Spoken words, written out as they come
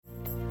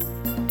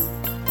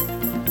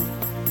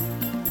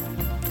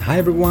Hi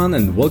everyone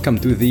and welcome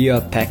to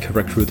the Tech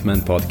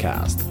Recruitment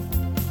Podcast.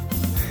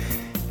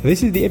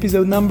 This is the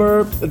episode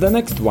number, the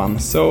next one,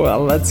 so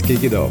let's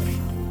kick it off.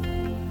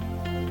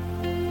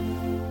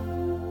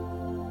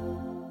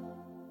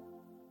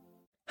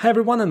 Hi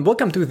everyone and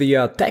welcome to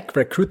the Tech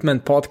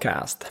Recruitment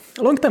Podcast.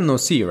 A long time no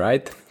see,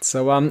 right?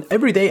 So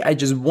every day I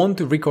just want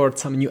to record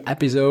some new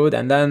episode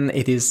and then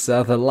it is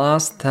the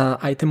last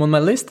item on my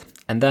list.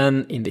 And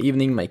then in the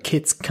evening, my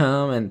kids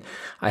come and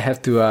I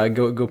have to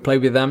go play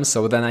with them.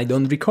 So then I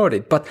don't record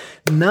it. But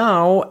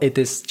now it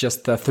is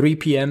just 3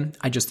 p.m.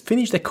 I just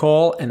finished the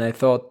call and I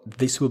thought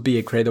this will be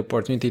a great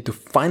opportunity to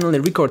finally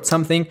record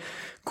something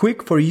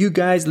quick for you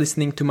guys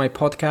listening to my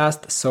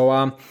podcast.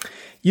 So,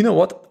 you know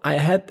what? I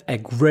had a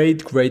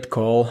great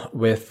call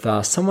with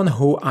someone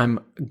who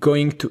I'm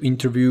going to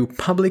interview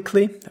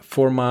publicly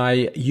for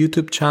my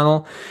YouTube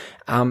channel.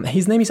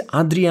 His name is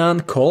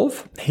Adrian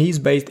Kolf. He's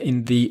based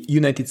in the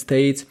United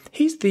States.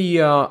 He's the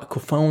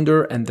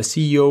co-founder and the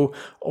CEO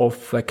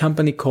of a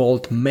company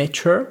called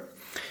Matcher.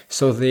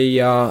 So they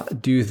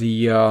do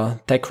the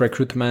tech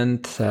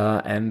recruitment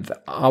and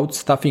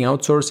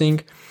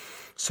outsourcing.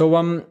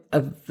 So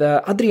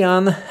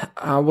Adrian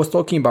was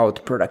talking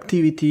about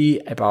productivity,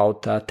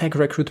 about tech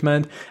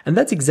recruitment, and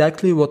that's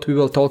exactly what we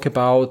will talk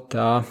about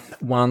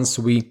once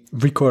we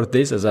record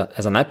this as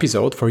an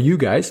episode for you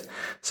guys.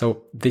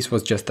 So this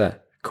was just a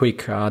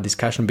quick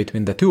discussion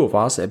between the two of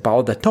us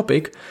about the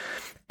topic.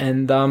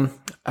 And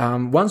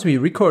once we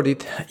record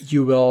it,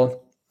 you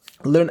will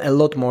learn a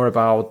lot more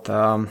about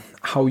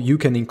how you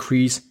can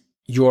increase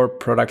your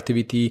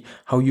productivity,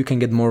 how you can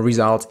get more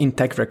results in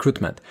tech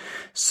recruitment.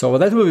 So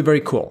that will be very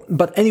cool.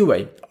 But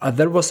anyway,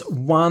 there was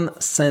one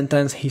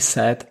sentence he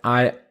said.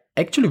 I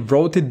actually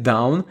wrote it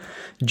down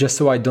just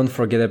so I don't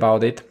forget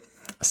about it.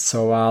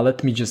 So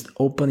let me just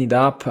open it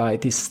up.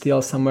 It is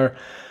still somewhere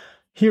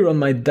here on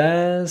my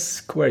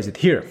desk. Where is it?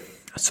 Here.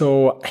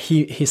 So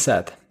he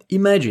said,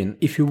 imagine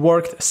if you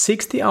worked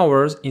 60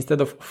 hours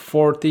instead of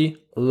 40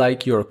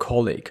 like your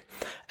colleague.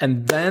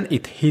 And then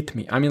it hit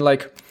me. I mean,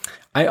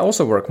 I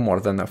also work more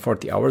than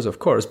 40 hours, of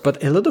course,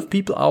 but a lot of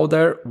people out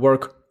there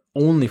work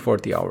only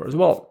 40 hours.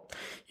 Well,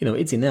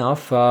 it's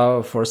enough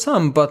for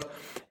some, but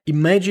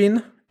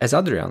imagine, as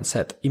Adrian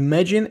said,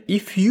 imagine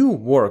if you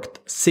worked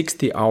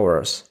 60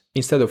 hours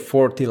instead of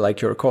 40 like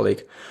your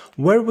colleague.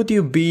 Where would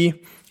you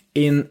be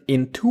in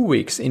 2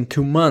 weeks, in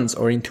 2 months,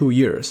 or in 2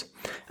 years?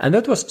 And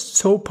that was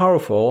so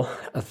powerful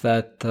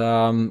that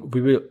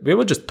we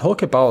will just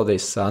talk about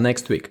this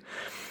next week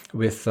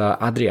with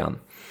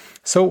Adrian.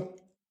 So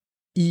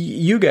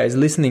you guys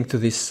listening to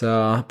this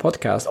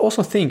podcast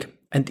also think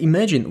and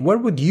imagine where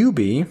would you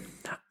be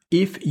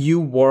if you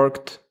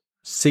worked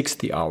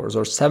 60 hours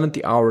or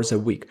 70 hours a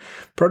week.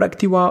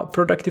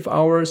 Productive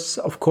hours,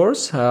 of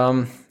course.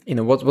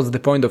 What's the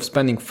point of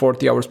spending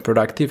 40 hours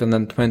productive and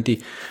then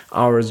 20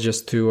 hours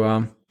just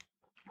to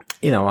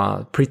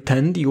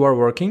pretend you are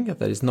working?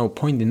 There is no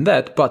point in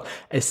that. But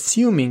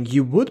assuming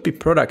you would be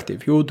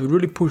productive, you would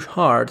really push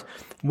hard,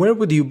 where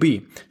would you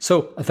be?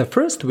 So the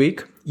first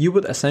week, you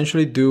would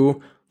essentially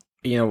do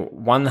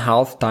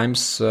 1/2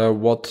 times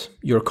what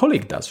your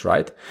colleague does,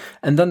 right?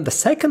 And then the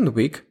second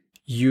week,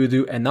 you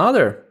do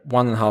another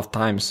 1.5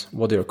 times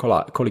what your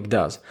colleague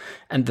does.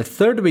 And the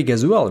third week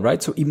as well,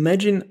 right? So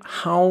imagine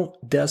how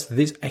does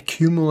this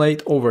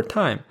accumulate over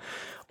time.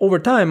 Over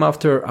time,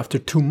 after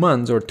 2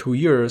 months or 2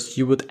 years,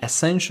 you would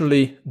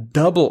essentially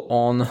double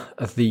on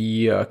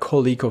the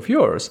colleague of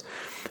yours,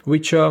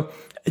 which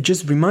it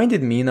just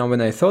reminded me now when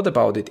I thought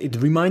about it, it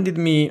reminded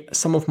me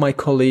some of my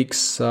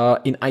colleagues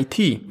in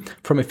IT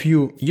from a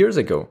few years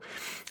ago.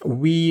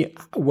 We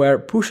were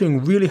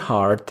pushing really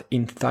hard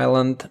in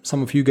Thailand.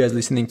 Some of you guys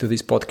listening to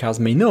this podcast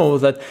may know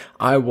that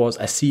I was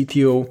a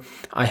CTO.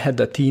 I had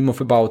a team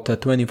of about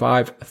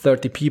 25,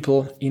 30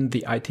 people in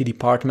the IT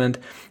department.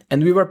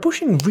 And we were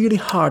pushing really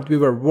hard. We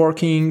were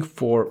working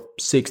for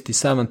 60,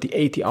 70,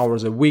 80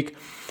 hours a week.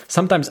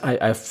 Sometimes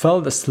I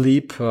fell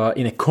asleep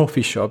in a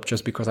coffee shop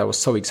just because I was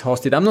so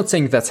exhausted. I'm not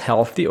saying that's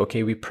healthy.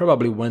 Okay, we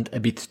probably went a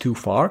bit too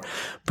far.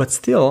 But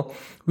still,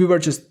 we were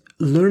just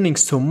learning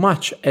so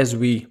much as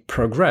we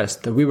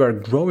progressed. We were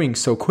growing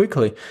so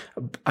quickly.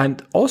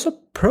 And also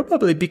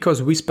probably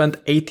because we spent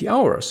 80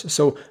 hours.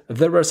 So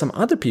there were some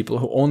other people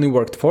who only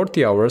worked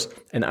 40 hours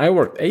and I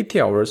worked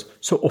 80 hours.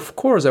 So of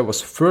course I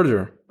was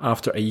further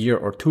after a year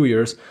or 2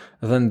 years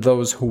than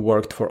those who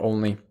worked for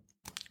only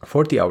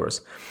 40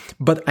 hours.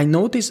 But I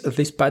noticed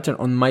this pattern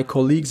on my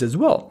colleagues as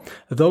well.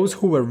 Those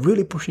who were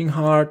really pushing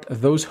hard,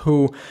 those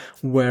who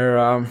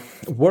were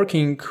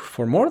working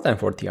for more than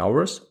 40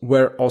 hours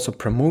were also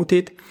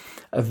promoted.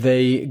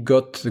 They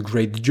got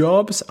great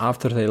jobs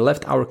after they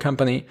left our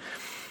company.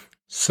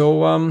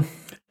 So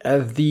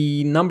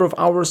the number of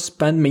hours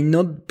spent may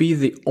not be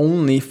the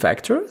only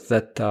factor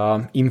that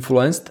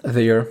influenced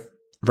their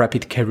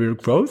rapid career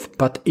growth,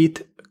 but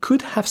it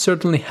could have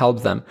certainly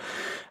helped them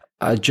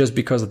just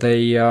because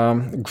they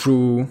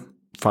grew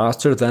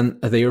faster than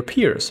their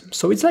peers.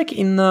 So it's like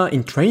in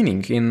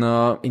training,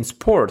 in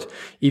sport.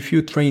 If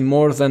you train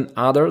more than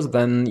others,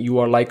 then you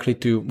are likely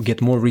to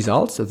get more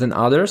results than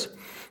others.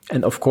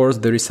 And of course,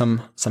 there is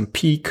some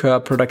peak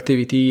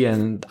productivity,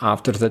 and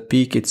after that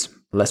peak, it's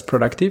less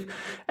productive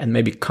and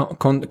maybe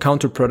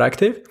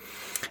counterproductive.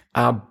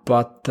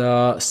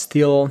 But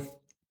still,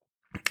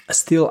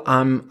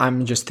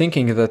 I'm just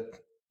thinking that,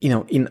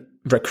 in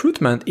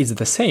recruitment, it's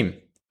the same.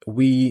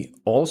 We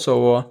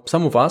also,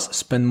 some of us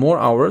spend more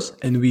hours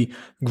and we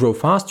grow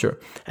faster.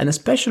 And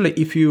especially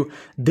if you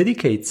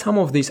dedicate some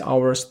of these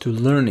hours to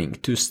learning,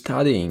 to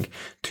studying,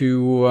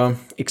 to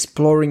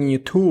exploring new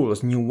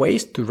tools, new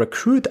ways to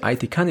recruit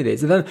IT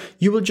candidates, then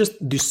you will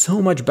just do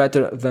so much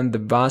better than the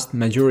vast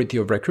majority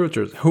of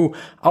recruiters who,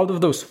 out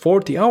of those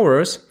 40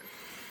 hours,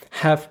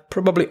 have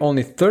probably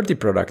only 30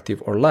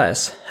 productive or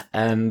less,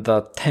 and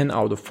 10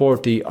 out of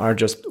 40 are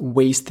just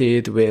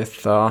wasted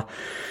with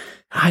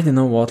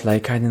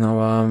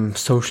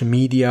social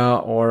media,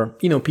 or,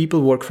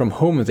 people work from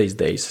home these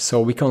days.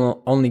 So we can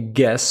only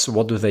guess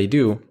what do they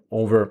do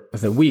over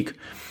the week.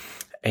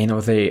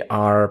 They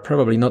are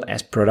probably not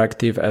as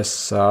productive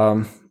as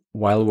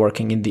while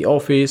working in the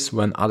office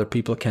when other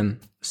people can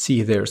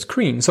see their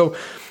screen. So,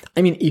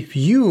 if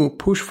you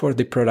push for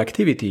the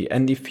productivity,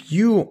 and if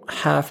you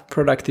have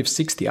productive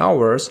 60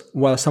 hours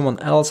while someone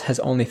else has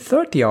only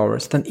 30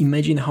 hours, then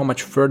imagine how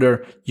much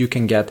further you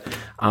can get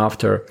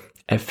after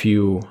a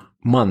few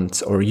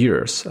months or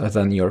years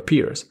than your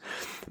peers.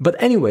 But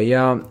anyway,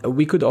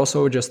 we could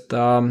also just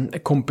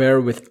compare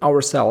with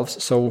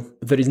ourselves. So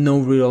there is no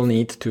real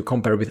need to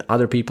compare with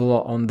other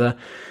people on the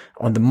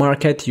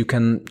market. You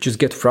can just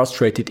get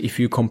frustrated if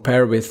you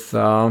compare with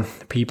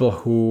people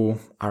who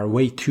are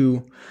way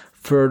too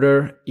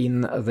further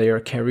in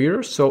their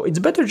career. So it's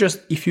better just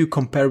if you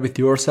compare with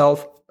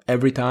yourself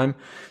every time.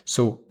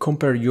 So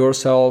compare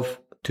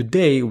yourself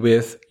today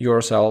with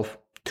yourself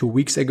 2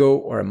 weeks ago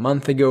or a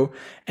month ago,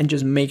 and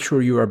just make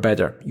sure you are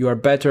better. You are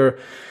better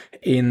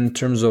in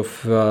terms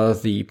of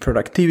the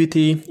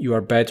productivity. You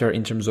are better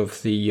in terms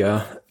of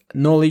the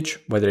knowledge,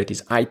 whether it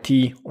is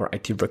IT or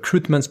IT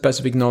recruitment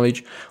specific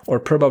knowledge,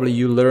 or probably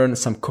you learn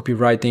some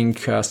copywriting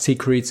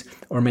secrets,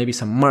 or maybe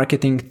some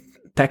marketing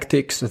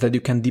tactics that you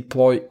can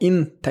deploy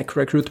in tech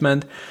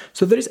recruitment.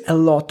 So there is a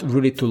lot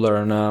really to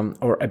learn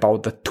or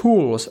about the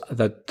tools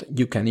that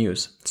you can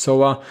use.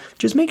 So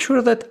just make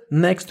sure that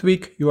next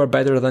week you are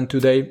better than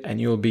today,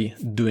 and you'll be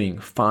doing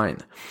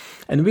fine.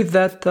 And with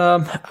that,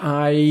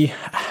 I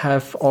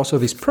have also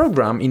this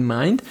program in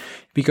mind,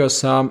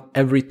 because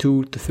every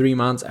 2 to 3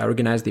 months I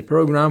organize the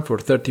program for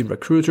 30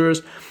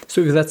 recruiters.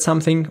 So if that's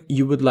something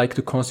you would like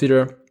to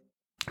consider,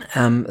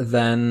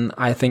 then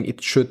I think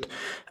it should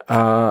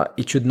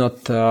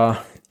not,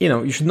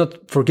 you should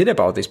not forget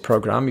about this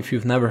program. If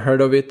you've never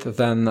heard of it,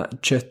 then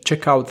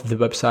check out the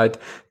website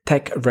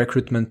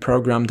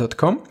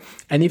techrecruitmentprogram.com.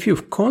 And if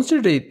you've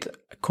considered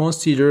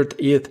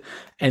it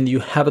and you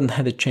haven't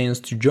had a chance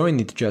to join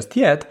it just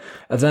yet,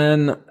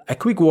 then a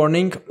quick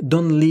warning,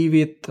 don't leave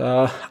it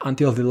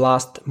until the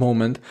last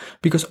moment,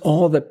 because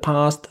all the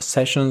past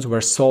sessions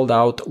were sold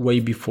out way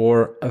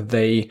before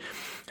they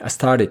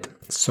started.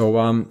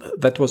 So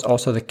that was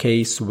also the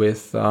case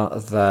with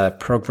the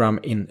program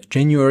in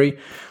January,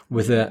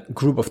 with a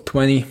group of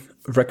 20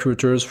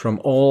 recruiters from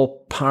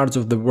all parts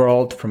of the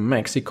world, from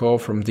Mexico,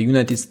 from the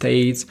United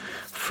States,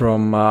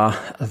 from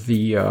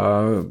the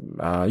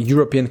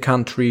European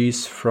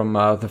countries, from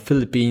the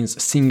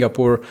Philippines,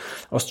 Singapore,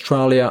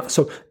 Australia.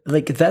 So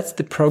that's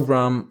the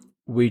program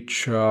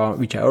which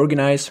I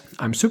organize.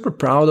 I'm super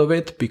proud of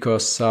it,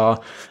 because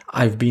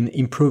I've been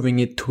improving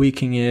it,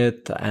 tweaking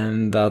it,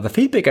 and the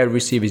feedback I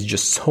receive is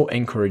just so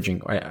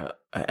encouraging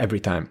every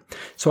time.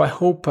 So I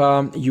hope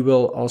you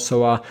will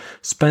also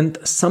spend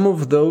some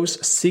of those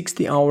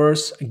 60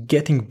 hours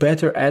getting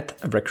better at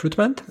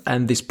recruitment,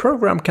 and this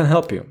program can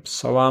help you.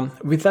 So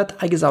with that,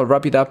 I guess I'll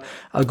wrap it up.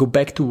 I'll go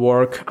back to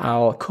work.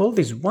 I'll call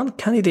this one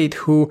candidate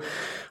who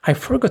I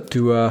forgot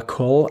to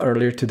call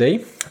earlier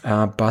today,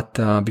 but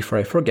before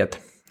I forget,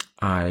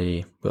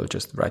 I will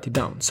just write it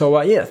down.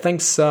 So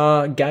thanks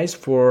guys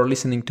for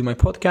listening to my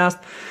podcast.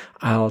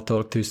 I'll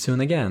talk to you soon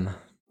again.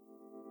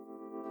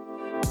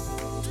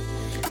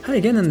 Hi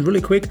again, and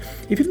really quick,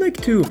 if you'd like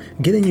to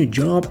get a new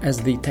job as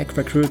the tech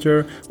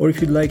recruiter, or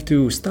if you'd like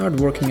to start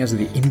working as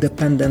the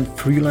independent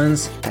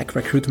freelance tech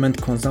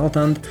recruitment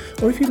consultant,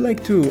 or if you'd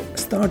like to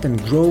start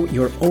and grow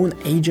your own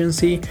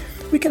agency,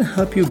 we can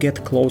help you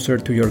get closer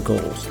to your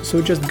goals.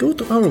 So just go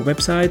to our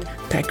website,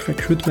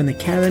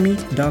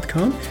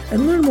 techrecruitmentacademy.com,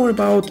 and learn more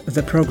about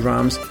the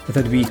programs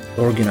that we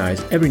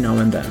organize every now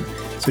and then.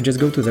 So just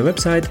go to the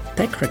website,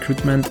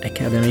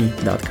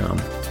 techrecruitmentacademy.com.